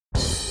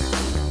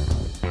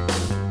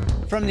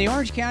From the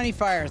Orange County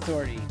Fire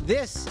Authority,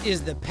 this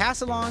is the Pass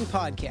Along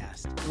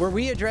Podcast, where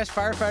we address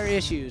firefighter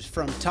issues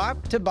from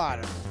top to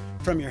bottom,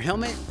 from your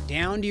helmet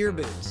down to your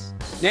boots.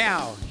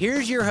 Now,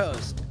 here's your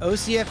host,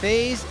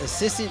 OCFA's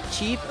Assistant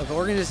Chief of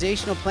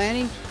Organizational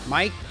Planning,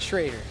 Mike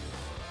Schroeder.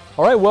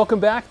 All right, welcome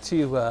back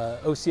to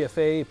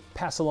OCFA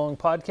Pass Along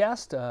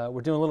Podcast.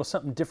 We're doing a little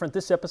something different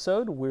this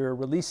episode. We're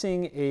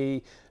releasing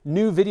a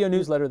new video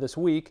newsletter this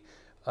week,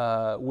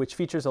 which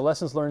features a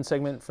lessons learned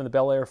segment from the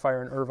Bel Aire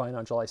Fire in Irvine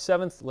on July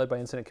 7th, led by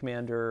Incident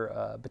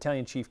Commander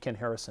Battalion Chief Ken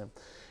Harrison.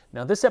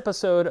 Now, this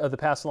episode of the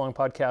Pass Along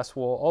Podcast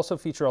will also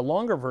feature a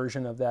longer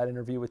version of that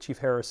interview with Chief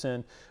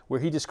Harrison, where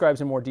he describes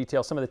in more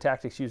detail some of the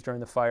tactics used during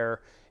the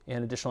fire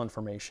and additional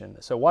information.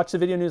 So watch the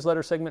video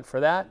newsletter segment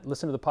for that,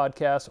 listen to the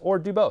podcast, or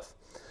do both.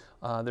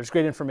 There's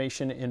great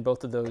information in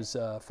both of those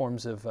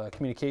forms of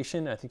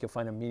communication. I think you'll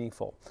find them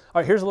meaningful.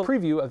 All right, here's a little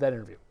preview of that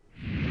interview.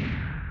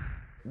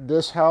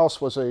 This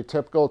house was a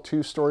typical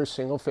two-story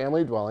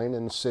single-family dwelling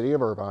in the city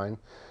of Irvine,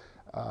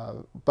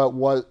 but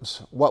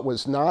what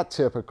was not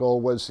typical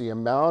was the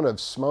amount of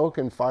smoke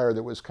and fire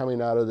that was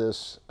coming out of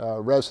this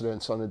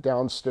residence on the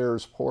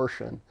downstairs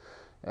portion,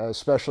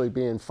 especially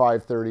being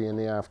 5:30 in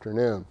the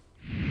afternoon.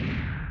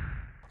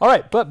 All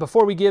right, but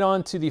before we get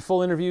on to the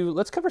full interview,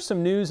 let's cover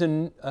some news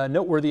and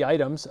noteworthy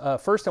items.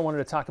 First, I wanted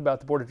to talk about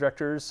the Board of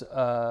Directors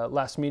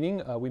last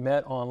meeting. We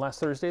met on last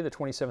Thursday, the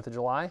 27th of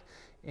July,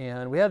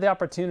 and we had the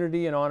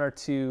opportunity and honor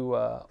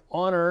to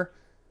honor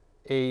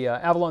a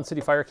Avalon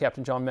City Fire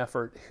Captain, John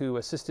Meffert, who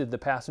assisted the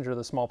passenger of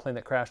the small plane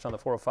that crashed on the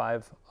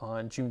 405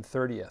 on June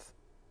 30th.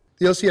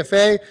 The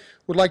OCFA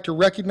would like to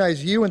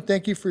recognize you and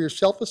thank you for your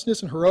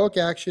selflessness and heroic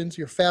actions.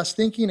 Your fast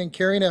thinking and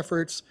caring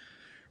efforts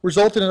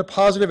resulted in a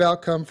positive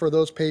outcome for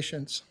those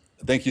patients.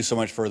 Thank you so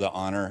much for the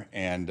honor,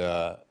 and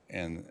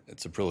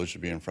it's a privilege to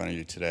be in front of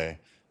you today.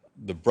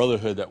 The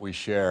brotherhood that we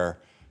share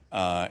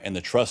and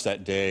the trust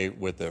that day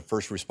with the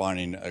first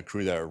responding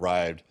crew that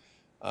arrived,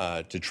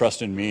 to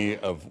trust in me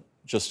of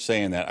just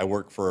saying that I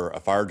work for a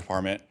fire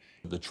department,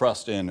 the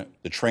trust in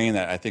the training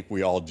that I think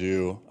we all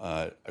do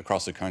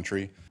across the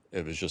country.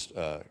 It was just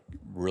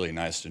really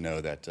nice to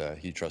know that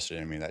he trusted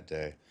in me that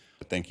day.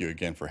 Thank you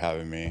again for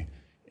having me.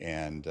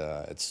 And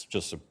it's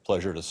just a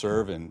pleasure to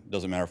serve, and it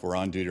doesn't matter if we're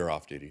on duty or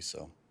off duty,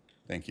 so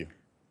thank you.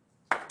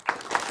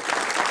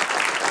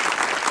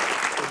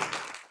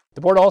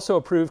 The board also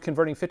approved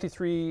converting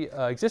 53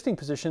 existing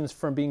positions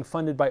from being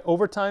funded by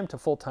overtime to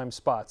full-time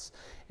spots.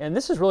 And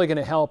this is really going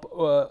to help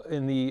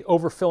in the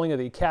overfilling of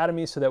the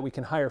academy so that we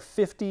can hire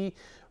 50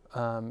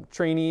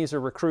 trainees or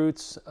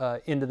recruits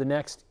into the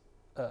next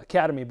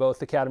academy, both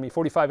Academy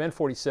 45 and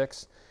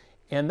 46.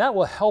 And that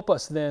will help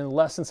us then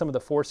lessen some of the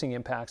forcing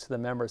impacts to the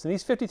members. And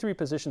these 53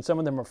 positions, some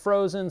of them are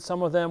frozen,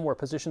 some of them were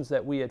positions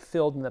that we had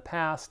filled in the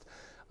past,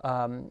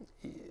 on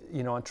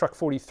truck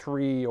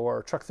 43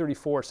 or truck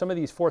 34, some of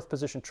these fourth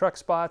position truck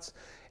spots,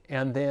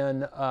 and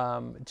then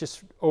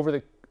just over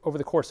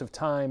the course of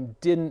time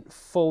didn't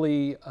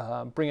fully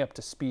bring up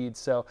to speed.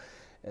 So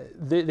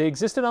they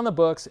existed on the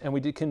books, and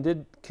we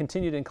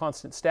continued in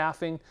constant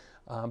staffing.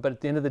 But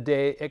at the end of the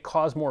day, it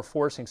caused more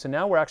forcing. So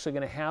now we're actually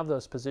going to have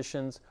those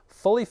positions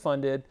fully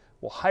funded.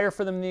 We'll hire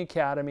for them in the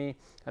academy,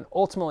 and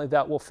ultimately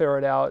that will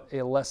ferret out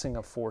a lessening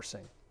of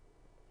forcing,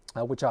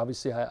 which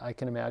obviously I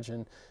can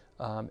imagine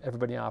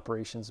everybody in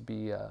operations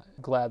be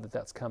glad that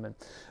that's coming.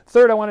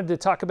 Third, I wanted to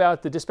talk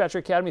about the Dispatcher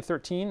Academy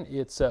 13.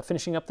 It's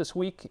finishing up this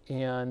week,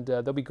 and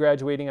they'll be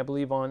graduating, I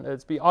believe,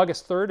 it's be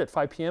August 3rd at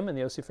 5 p.m. in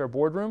the OCFA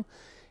boardroom.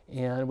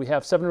 And we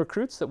have 7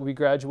 recruits that will be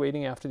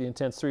graduating after the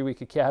intense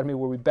 3-week academy,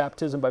 where we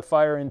baptism by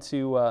fire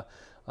into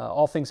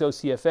all things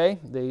OCFA.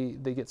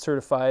 They get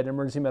certified in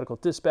emergency medical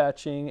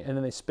dispatching, and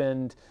then they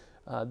spend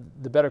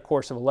the better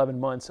course of 11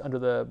 months under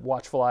the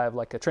watchful eye of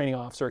like a training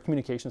officer, a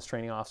communications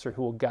training officer,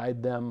 who will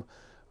guide them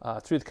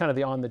through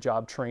the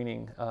on-the-job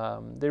training.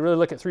 They really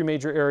look at 3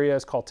 major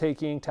areas called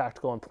taking,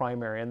 tactical, and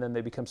primary, and then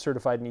they become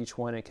certified in each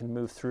one and can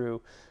move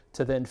through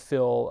to then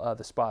fill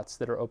the spots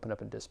that are open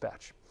up in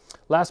dispatch.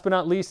 Last but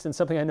not least, and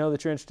something I know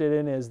that you're interested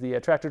in, is the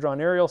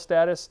tractor-drawn aerial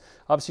status.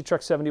 Obviously,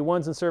 Truck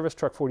 71's in service,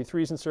 Truck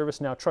 43's in service,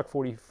 now Truck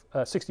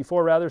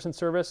 64 rather is in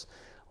service.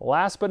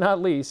 Last but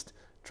not least,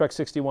 Truck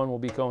 61 will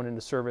be going into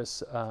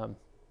service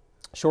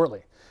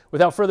shortly.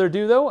 Without further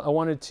ado, though, I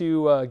wanted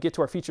to get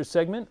to our featured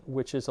segment,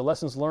 which is a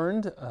lessons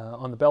learned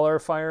on the Bel Aire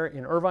fire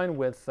in Irvine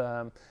with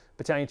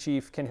Battalion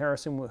Chief Ken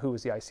Harrison, who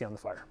was the IC on the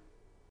fire.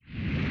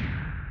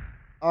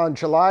 On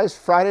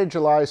Friday,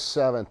 July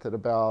 7th at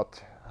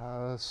about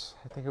I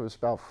think it was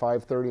about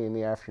 5:30 in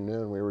the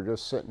afternoon. We were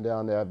just sitting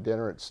down to have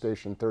dinner at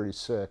Station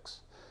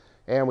 36,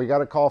 and we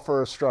got a call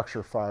for a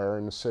structure fire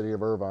in the city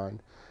of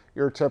Irvine.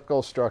 Your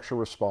typical structure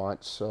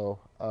response. So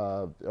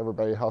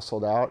everybody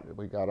hustled out.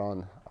 We got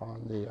on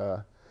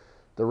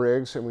the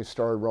rigs, and we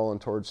started rolling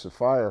towards the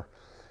fire.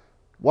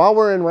 While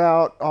we're en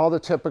route, all the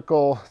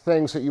typical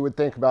things that you would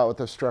think about with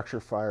a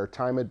structure fire: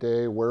 time of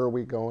day, where are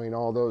we going,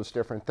 all those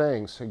different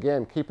things.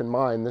 Again, keep in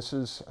mind this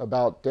is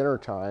about dinner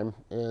time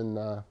in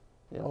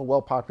a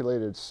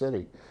well-populated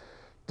city.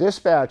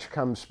 Dispatch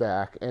comes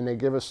back and they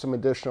give us some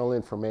additional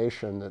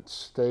information that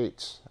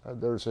states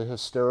there's a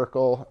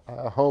hysterical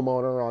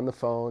homeowner on the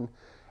phone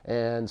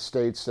and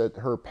states that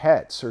her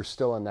pets are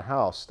still in the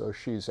house, though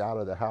she's out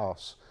of the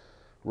house.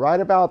 Right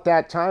about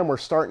that time, we're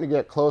starting to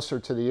get closer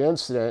to the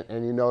incident,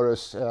 and you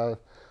notice a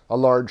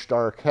large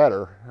dark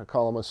header, a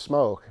column of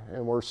smoke,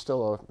 and we're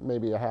still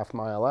maybe a half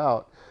mile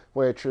out,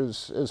 which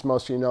is, as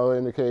most of you know,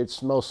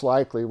 indicates most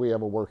likely we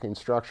have a working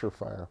structure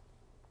fire.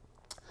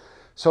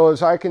 So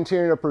as I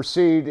continue to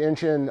proceed,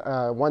 engine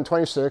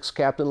 126,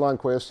 Captain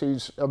Lundquist,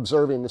 he's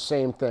observing the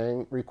same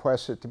thing,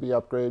 requests it to be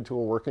upgraded to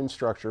a working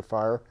structure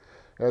fire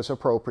as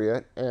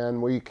appropriate,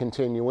 and we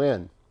continue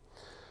in.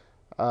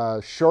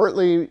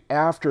 Shortly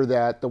after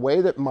that, the way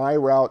that my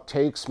route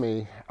takes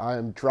me,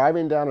 I'm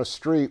driving down a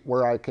street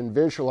where I can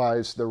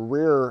visualize the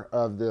rear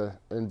of the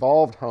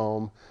involved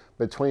home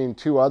between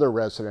two other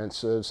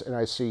residences, and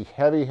I see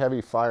heavy,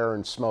 heavy fire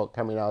and smoke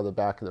coming out of the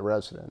back of the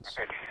residence.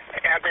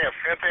 Add me a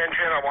fifth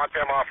engine. I want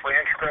them off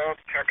Ranch Grove,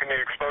 checking the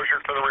exposure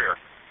to the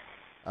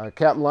rear.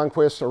 Captain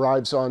Lundquist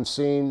arrives on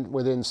scene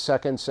within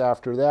seconds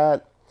after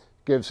that,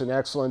 gives an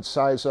excellent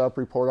size-up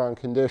report on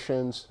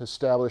conditions,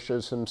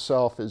 establishes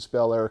himself as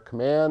Bel Aire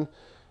Command,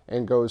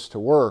 and goes to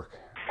work.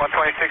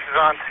 126 is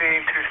on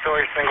scene,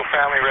 two-story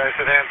single-family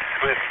residence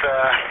with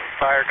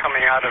fire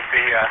coming out of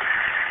the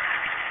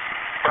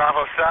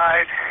Bravo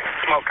side,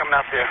 smoke coming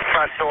out the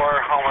front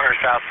door,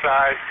 homeowners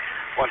outside.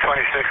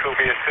 126 will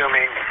be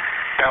assuming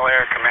Bel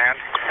Aire Command.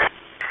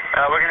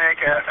 We're going to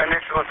make an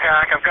initial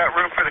attack. I've got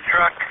room for the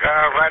truck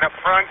right up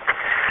front.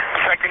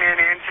 Second in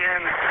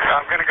engine,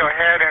 I'm going to go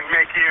ahead and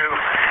make you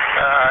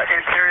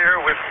interior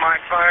with my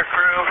fire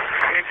crew.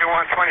 Engine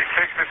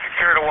 126 to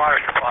secure the water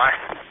supply.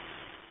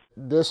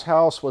 This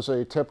house was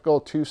a typical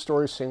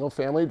two-story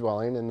single-family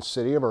dwelling in the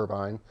city of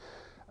Irvine.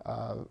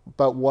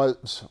 But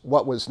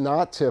what was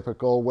not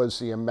typical was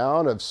the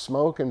amount of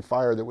smoke and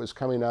fire that was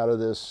coming out of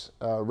this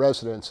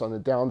residence on the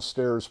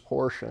downstairs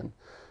portion,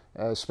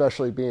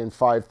 especially being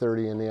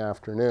 5:30 in the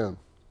afternoon.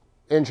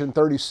 Engine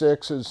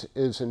 36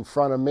 is in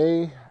front of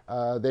me.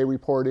 They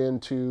report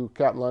in to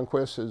Captain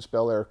Lundquist as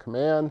Bel Aire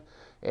Command,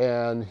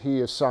 and he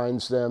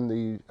assigns them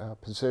the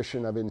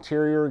position of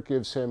interior,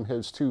 gives him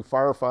his two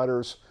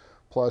firefighters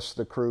plus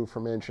the crew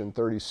from Engine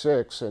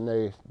 36, and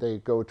they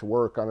go to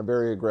work on a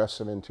very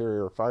aggressive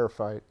interior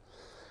firefight.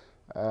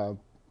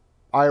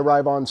 I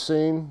arrive on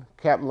scene.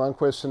 Captain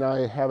Lundquist and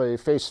I have a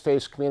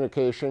face-to-face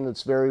communication.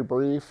 It's very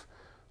brief.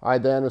 I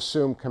then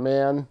assume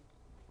command,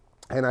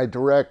 and I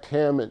direct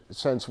him,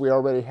 since we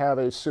already have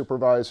a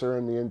supervisor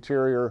in the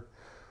interior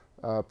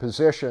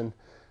position,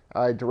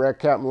 I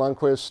direct Captain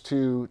Lundquist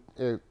to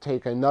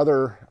take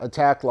another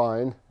attack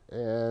line,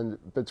 and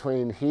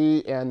between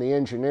he and the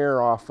engineer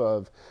off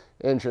of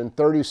Engine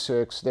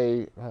 36,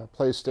 they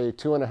placed a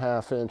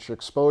 2.5-inch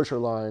exposure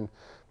line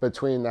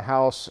between the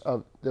house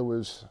that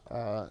was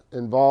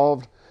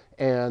involved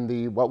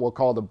and what we'll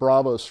call the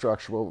Bravo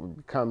structure, what will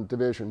become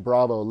Division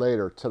Bravo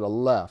later, to the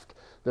left.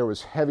 There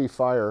was heavy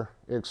fire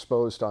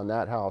exposed on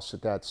that house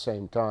at that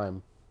same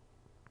time.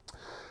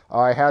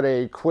 I had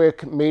a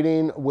quick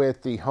meeting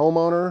with the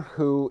homeowner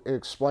who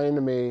explained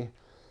to me,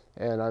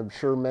 and I'm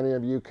sure many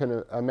of you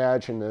can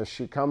imagine this,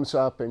 she comes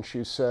up and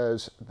she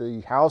says,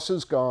 the house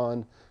is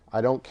gone.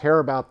 I don't care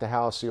about the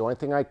house. The only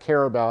thing I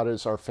care about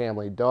is our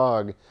family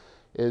dog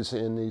is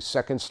in the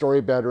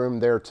second-story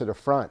bedroom there to the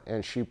front,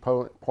 and she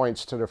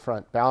points to the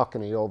front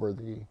balcony over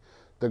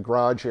the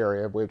garage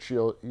area, which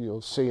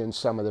you'll see in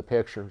some of the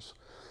pictures.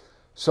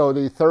 So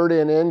the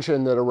third-in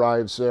engine that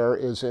arrives there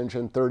is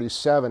Engine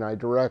 37. I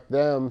direct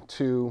them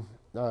to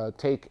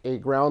take a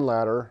ground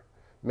ladder,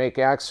 make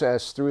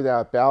access through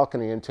that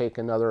balcony, and take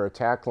another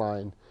attack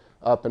line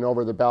up and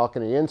over the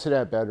balcony into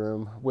that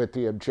bedroom with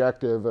the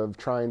objective of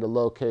trying to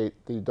locate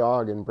the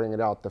dog and bring it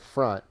out the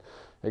front.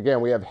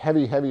 Again, we have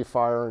heavy, heavy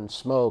fire and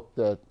smoke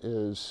that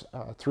is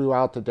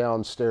throughout the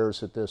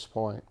downstairs at this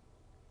point.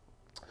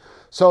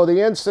 So the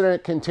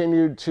incident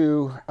continued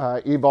to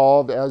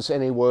evolve as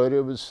any would.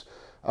 It was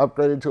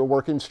upgraded to a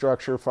working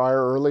structure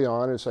fire early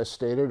on, as I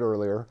stated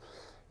earlier,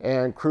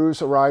 and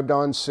crews arrived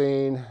on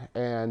scene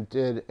and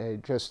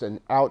did just an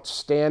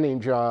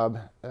outstanding job,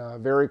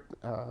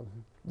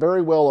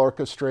 very well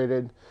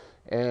orchestrated,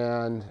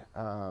 and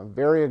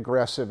very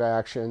aggressive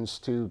actions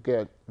to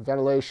get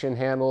ventilation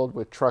handled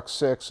with Truck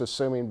 6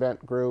 assuming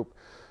vent group,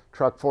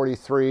 Truck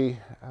 43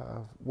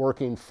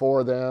 working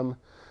for them.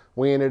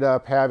 We ended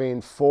up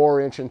having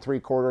 4 inch and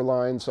 3/4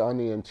 lines on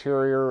the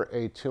interior,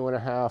 a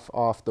 2.5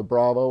 off the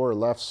Bravo or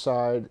left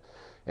side,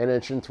 an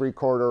 1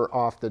 3/4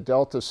 off the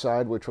Delta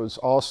side, which was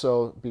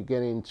also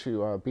beginning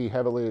to be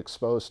heavily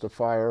exposed to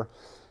fire,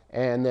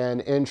 and then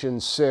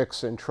Engine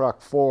 6 and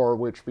Truck 4,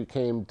 which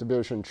became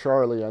Division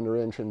Charlie under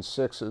Engine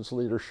 6's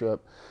leadership,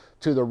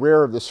 to the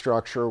rear of the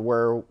structure,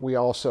 where we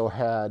also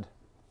had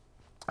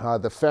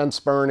the fence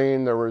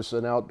burning. There was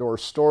an outdoor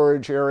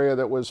storage area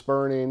that was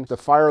burning. The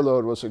fire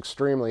load was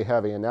extremely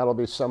heavy, and that'll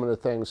be some of the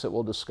things that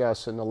we'll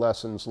discuss in the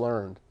lessons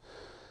learned.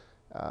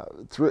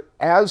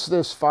 As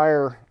this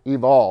fire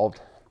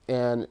evolved,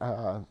 And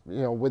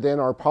within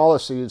our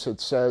policies, it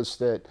says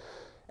that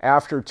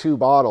after 2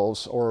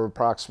 bottles, or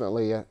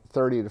approximately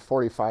 30 to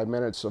 45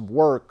 minutes of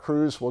work,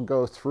 crews will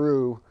go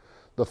through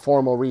the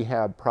formal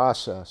rehab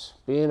process.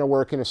 Being a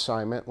working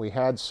assignment, we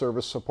had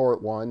Service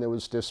Support 1 that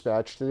was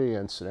dispatched to the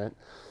incident.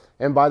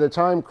 And by the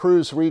time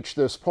crews reached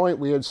this point,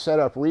 we had set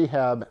up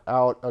rehab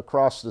out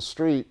across the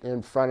street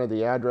in front of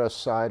the address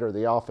side or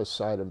the office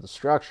side of the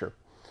structure.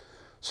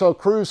 So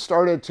crews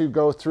started to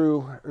go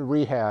through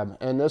rehab,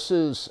 and this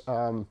is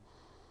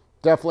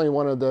definitely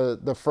one of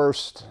the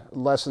first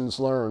lessons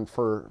learned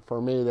for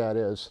me, that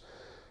is.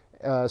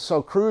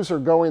 So crews are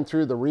going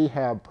through the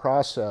rehab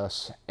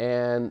process,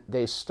 and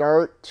they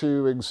start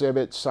to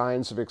exhibit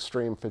signs of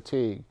extreme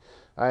fatigue.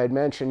 I had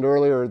mentioned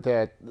earlier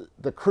that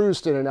the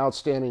crews did an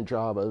outstanding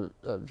job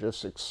of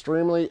just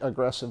extremely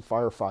aggressive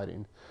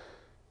firefighting.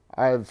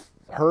 I've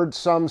heard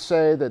some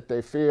say that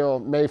they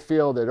may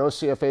feel that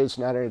OCFA is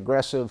not an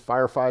aggressive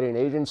firefighting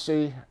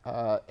agency.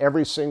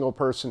 Every single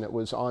person that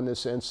was on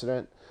this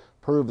incident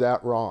proved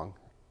that wrong,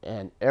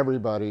 and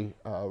everybody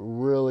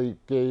really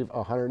gave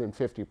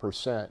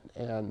 150%.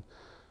 And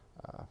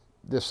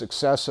the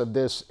success of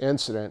this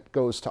incident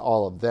goes to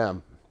all of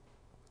them.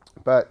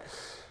 But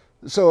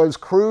so as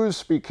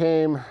crews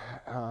became,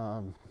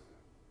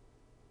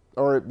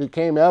 it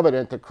became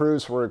evident that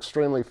crews were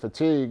extremely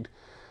fatigued,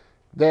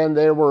 then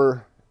they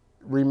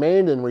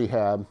remained in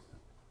rehab,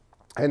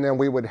 and then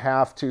we would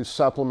have to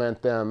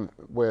supplement them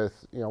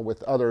with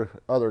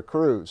other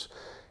crews.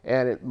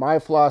 And my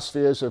philosophy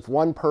is, if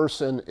one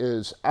person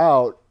is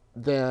out,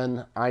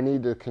 then I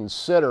need to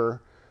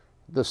consider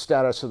the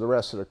status of the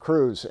rest of the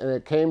crews. And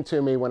it came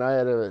to me when I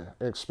had an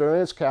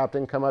experienced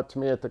captain come up to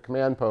me at the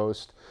command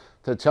post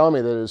to tell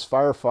me that his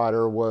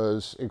firefighter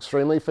was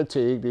extremely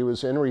fatigued, he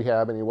was in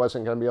rehab, and he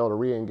wasn't going to be able to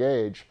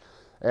re-engage.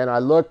 And I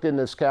looked in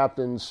this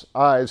captain's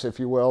eyes, if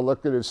you will,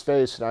 looked at his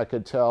face, and I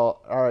could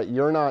tell, all right,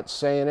 you're not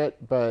saying it,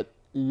 but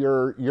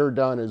you're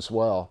done as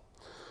well.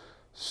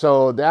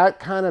 So that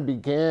kind of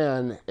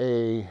began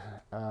a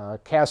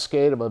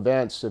cascade of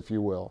events, if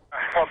you will.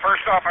 Well,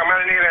 first off, I'm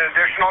going to need an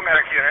additional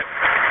medic unit,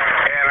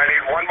 and I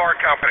need one more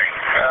company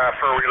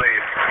for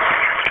relief.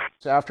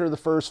 After the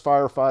first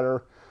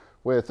firefighter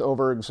with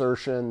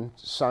overexertion,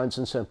 signs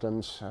and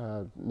symptoms,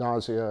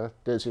 nausea,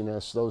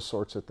 dizziness, those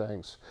sorts of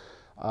things,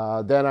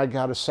 then I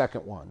got a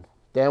second one.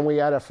 Then we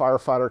had a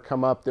firefighter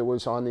come up that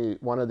was on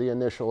one of the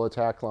initial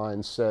attack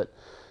lines that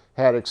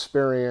had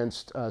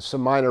experienced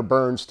some minor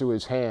burns to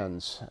his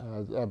hands.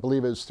 I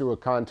believe it was through a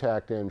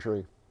contact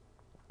injury.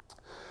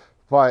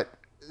 But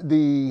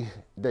the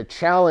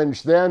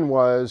challenge then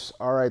was,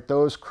 all right,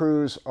 those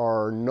crews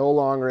are no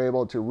longer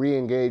able to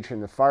re-engage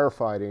in the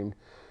firefighting,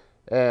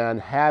 and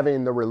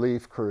having the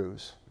relief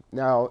crews.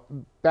 Now,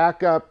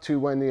 back up to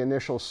when the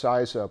initial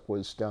size-up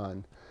was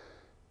done.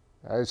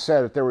 I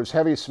said that there was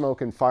heavy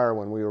smoke and fire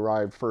when we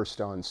arrived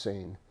first on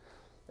scene.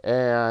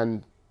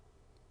 And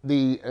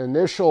the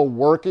initial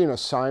working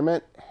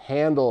assignment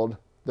handled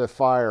the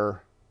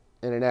fire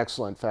in an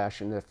excellent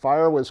fashion. The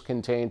fire was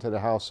contained to the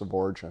house of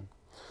origin.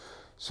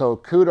 So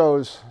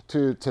kudos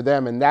to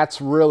them, and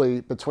that's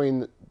really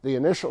between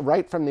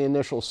right from the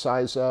initial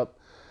size-up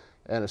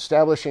and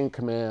establishing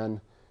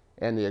command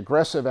and the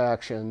aggressive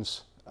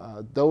actions,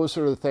 those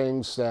are the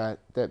things that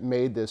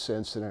made this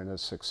incident a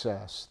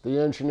success. The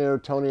engineer,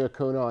 Tony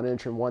Acuna, on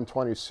engine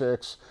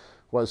 126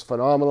 was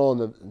phenomenal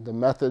in the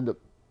method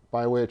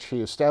by which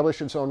he established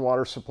his own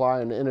water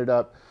supply and ended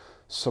up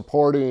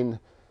supporting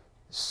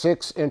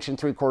 6 inch and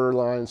 3/4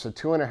 lines, a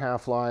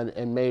 2.5 line,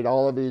 and made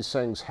all of these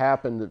things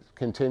happen to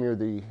continue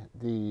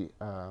the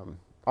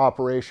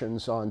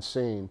operations on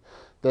scene.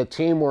 The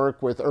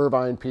teamwork with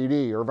Irvine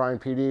PD. Irvine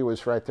PD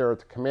was right there at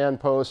the command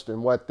post,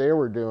 and what they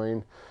were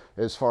doing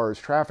as far as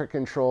traffic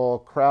control,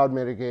 crowd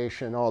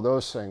mitigation, all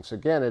those things.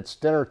 Again, it's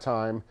dinner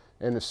time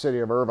in the city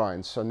of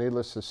Irvine, so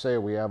needless to say,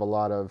 we have a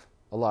lot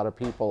of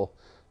people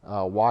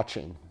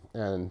watching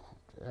and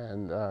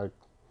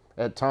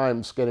at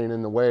times getting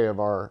in the way of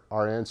our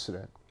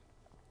incident.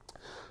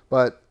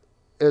 But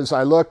as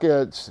I look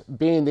at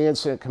being the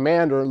incident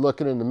commander,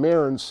 looking in the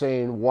mirror and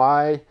saying,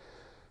 why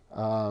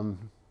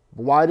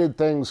did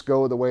things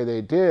go the way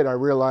they did, I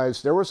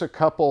realized there was a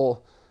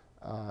couple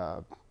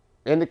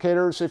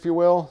indicators, if you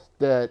will,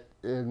 that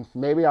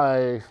maybe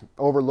I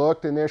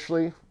overlooked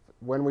initially.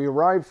 When we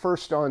arrived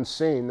first on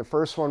scene, the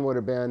first one would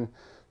have been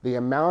the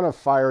amount of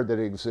fire that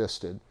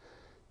existed.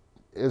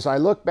 As I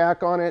look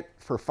back on it,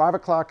 for 5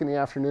 o'clock in the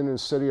afternoon in the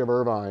city of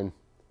Irvine,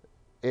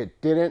 it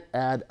didn't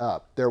add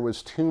up. There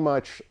was too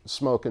much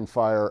smoke and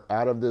fire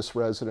out of this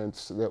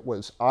residence that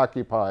was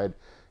occupied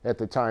at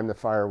the time the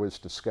fire was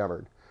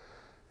discovered.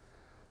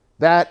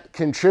 That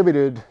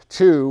contributed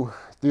to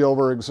the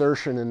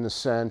overexertion in the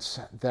sense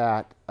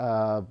that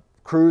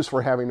crews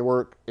were having to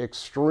work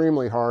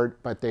extremely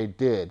hard, but they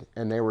did,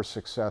 and they were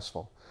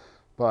successful.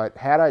 But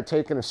had I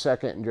taken a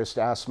second and just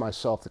asked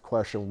myself the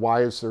question,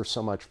 why is there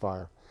so much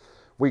fire?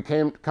 We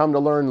come to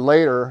learn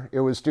later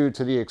it was due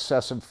to the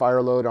excessive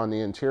fire load on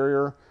the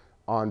interior,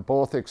 on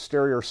both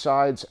exterior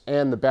sides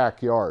and the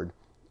backyard.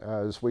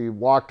 As we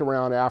walked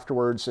around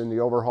afterwards in the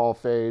overhaul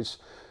phase,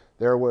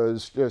 there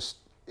was just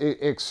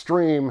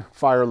extreme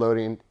fire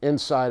loading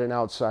inside and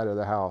outside of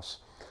the house.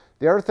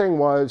 The other thing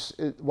was,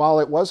 while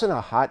it wasn't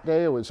a hot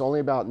day, it was only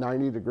about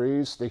 90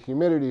 degrees, the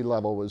humidity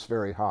level was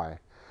very high.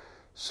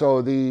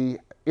 So the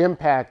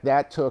impact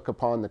that took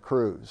upon the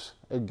crews,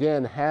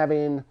 again,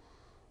 having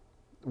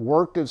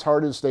worked as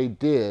hard as they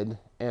did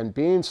and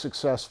being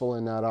successful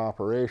in that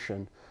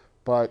operation,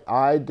 but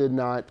I did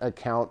not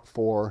account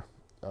for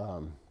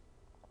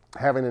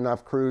having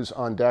enough crews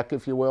on deck,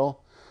 if you will.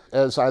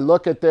 As I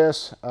look at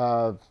this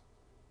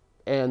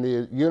and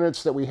the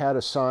units that we had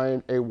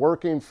assigned, a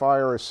working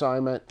fire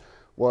assignment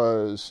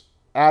was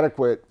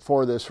adequate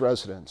for this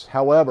residence.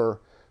 However,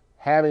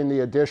 having the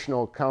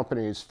additional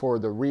companies for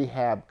the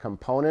rehab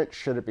component,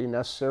 should it be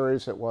necessary,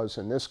 as it was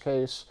in this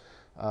case,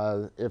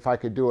 if I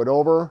could do it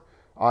over,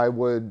 I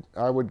would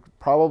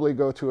probably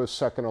go to a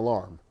second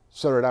alarm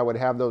so that I would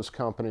have those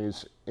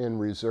companies in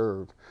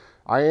reserve.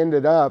 I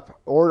ended up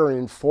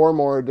ordering 4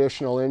 more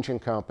additional engine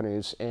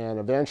companies and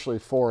eventually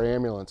 4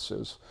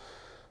 ambulances.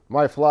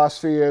 My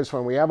philosophy is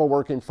when we have a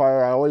working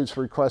fire, I always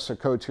request a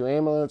code 2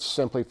 ambulance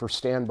simply for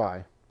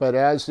standby. But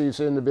as these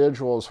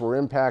individuals were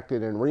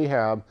impacted in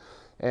rehab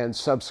and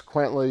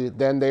subsequently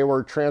then they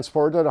were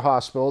transported to the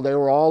hospital, they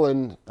were all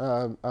in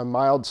a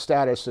mild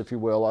status, if you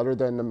will, other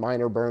than the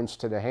minor burns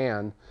to the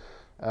hand.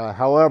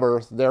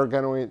 However, they're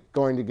going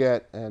to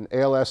get an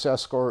ALS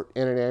escort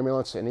in an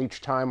ambulance, and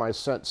each time I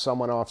sent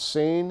someone off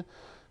scene,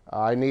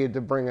 I needed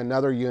to bring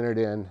another unit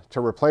in to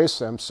replace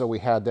them, so we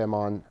had them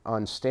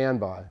on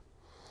standby.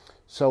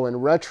 So in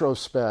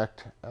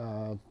retrospect,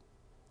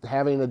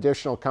 having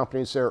additional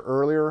companies there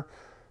earlier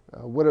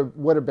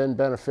would have been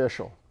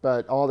beneficial,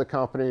 but all the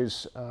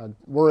companies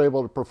were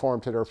able to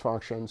perform to their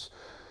functions.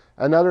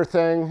 Another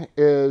thing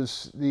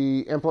is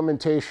the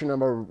implementation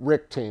of a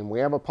RIC team. We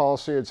have a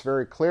policy that's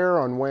very clear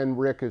on when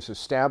RIC is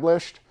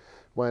established.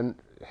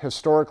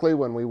 Historically,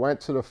 when we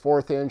went to the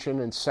 4th engine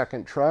and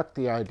 2nd truck,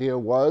 the idea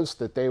was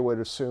that they would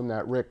assume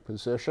that RIC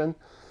position.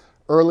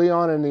 Early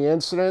on in the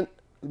incident,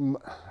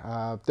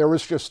 there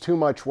was just too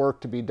much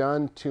work to be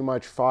done, too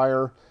much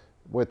fire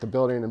with the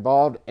building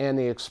involved and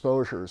the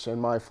exposures.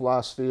 And my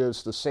philosophy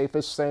is the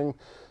safest thing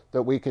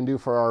that we can do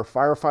for our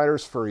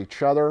firefighters, for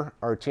each other,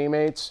 our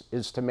teammates,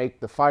 is to make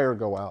the fire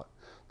go out.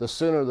 The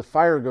sooner the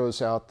fire goes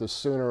out, the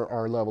sooner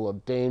our level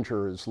of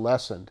danger is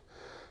lessened.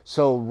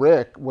 So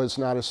RIC was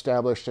not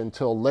established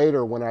until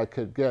later when I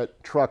could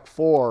get Truck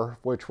 4,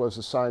 which was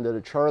assigned to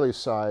the Charlie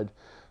side,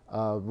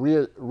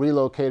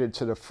 relocated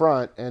to the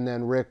front, and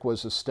then RIC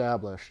was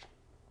established.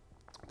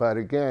 But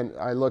again,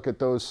 I look at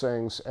those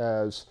things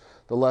as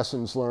the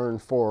lessons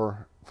learned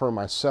for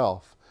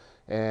myself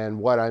and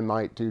what I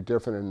might do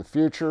different in the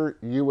future.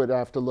 You would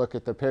have to look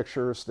at the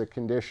pictures, the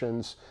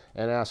conditions,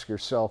 and ask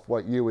yourself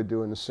what you would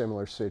do in a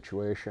similar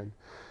situation.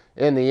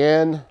 In the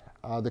end,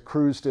 the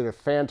crews did a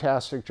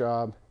fantastic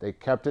job. They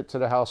kept it to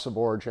the house of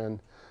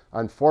origin.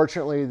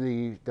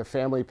 Unfortunately, the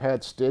family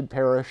pets did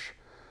perish,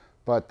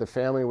 but the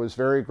family was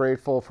very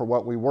grateful for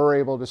what we were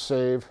able to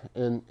save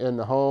in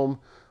the home.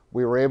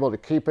 We were able to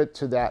keep it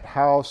to that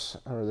house,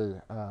 or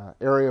the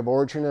area of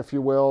origin, if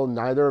you will.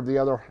 Neither of the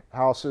other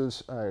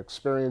houses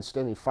experienced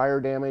any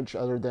fire damage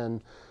other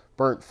than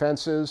burnt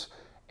fences,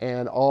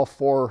 and all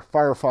 4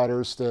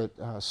 firefighters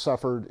that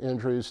suffered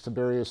injuries to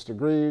various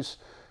degrees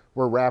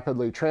were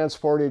rapidly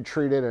transported,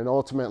 treated, and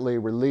ultimately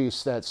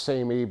released that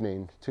same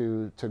evening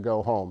to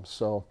go home.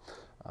 So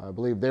I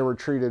believe they were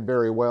treated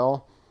very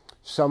well.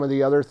 Some of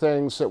the other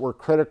things that were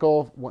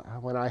critical,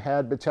 when I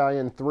had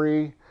Battalion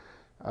 3,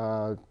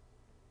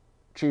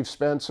 Chief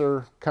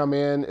Spencer come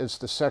in as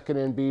the 2nd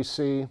in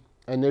BC.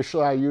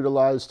 Initially, I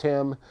utilized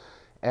him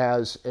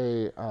as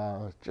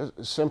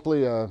just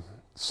simply a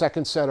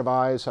second set of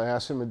eyes. I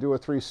asked him to do a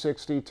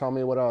 360, tell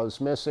me what I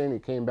was missing. He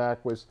came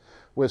back with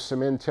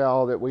some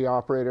intel that we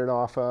operated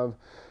off of.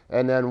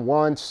 And then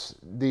once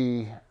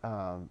the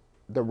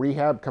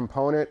rehab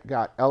component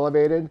got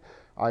elevated,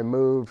 I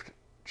moved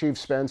Chief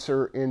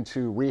Spencer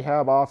into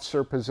rehab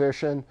officer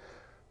position.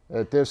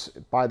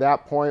 By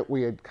that point,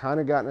 we had kind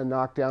of gotten a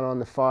knockdown on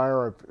the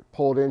fire. I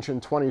pulled engine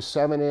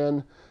 27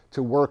 in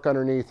to work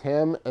underneath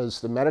him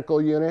as the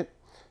medical unit,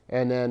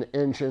 and then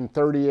engine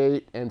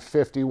 38 and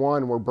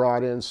 51 were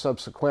brought in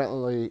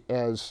subsequently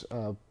as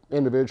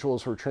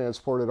individuals were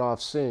transported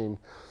off scene.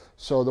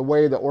 So the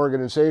way the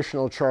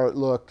organizational chart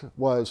looked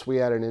was we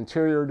had an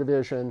interior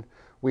division,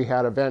 we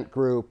had a vent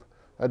group,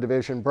 a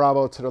division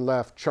Bravo to the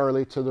left,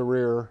 Charlie to the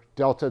rear,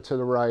 Delta to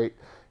the right,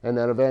 and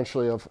then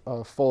eventually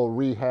a full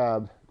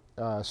rehab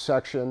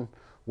section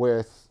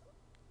with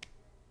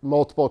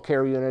multiple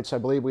care units. I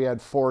believe we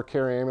had 4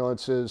 care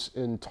ambulances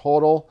in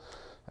total.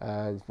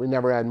 We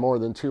never had more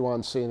than 2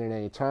 on scene at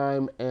any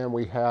time, and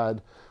we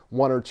had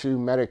 1 or 2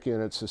 medic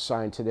units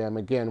assigned to them,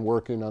 again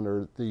working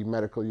under the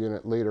medical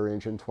unit leader,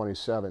 engine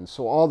 27.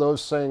 So all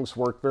those things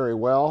worked very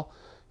well,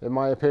 in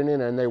my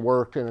opinion, and they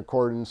worked in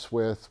accordance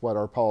with what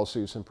our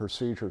policies and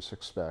procedures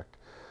expect.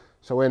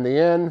 So in the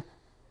end,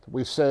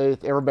 we say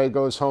everybody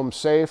goes home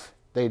safe.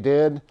 They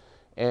did.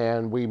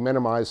 and we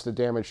minimized the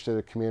damage to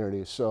the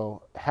community.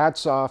 So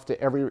hats off to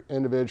every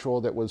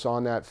individual that was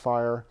on that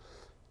fire.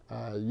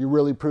 You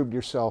really proved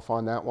yourself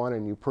on that one,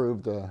 and you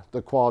proved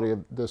the quality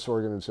of this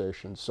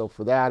organization. So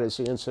for that, as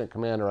the incident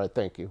commander, I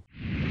thank you.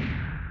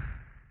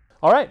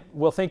 All right.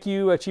 Well, thank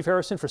you, Chief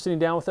Harrison, for sitting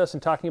down with us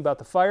and talking about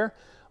the fire.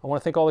 I want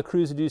to thank all the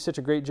crews who do such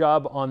a great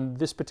job on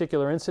this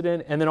particular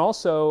incident. And then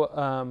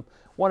also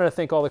wanted to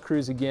thank all the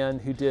crews again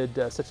who did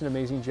such an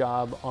amazing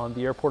job on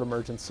the airport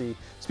emergency.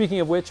 Speaking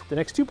of which, the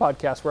next 2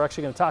 podcasts, we're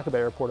actually going to talk about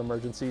airport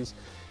emergencies.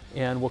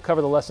 And we'll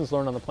cover the lessons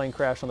learned on the plane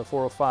crash on the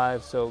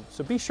 405. So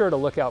be sure to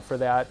look out for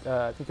that.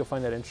 I think you'll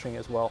find that interesting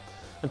as well.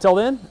 Until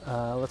then,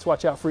 let's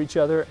watch out for each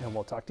other, and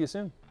we'll talk to you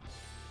soon.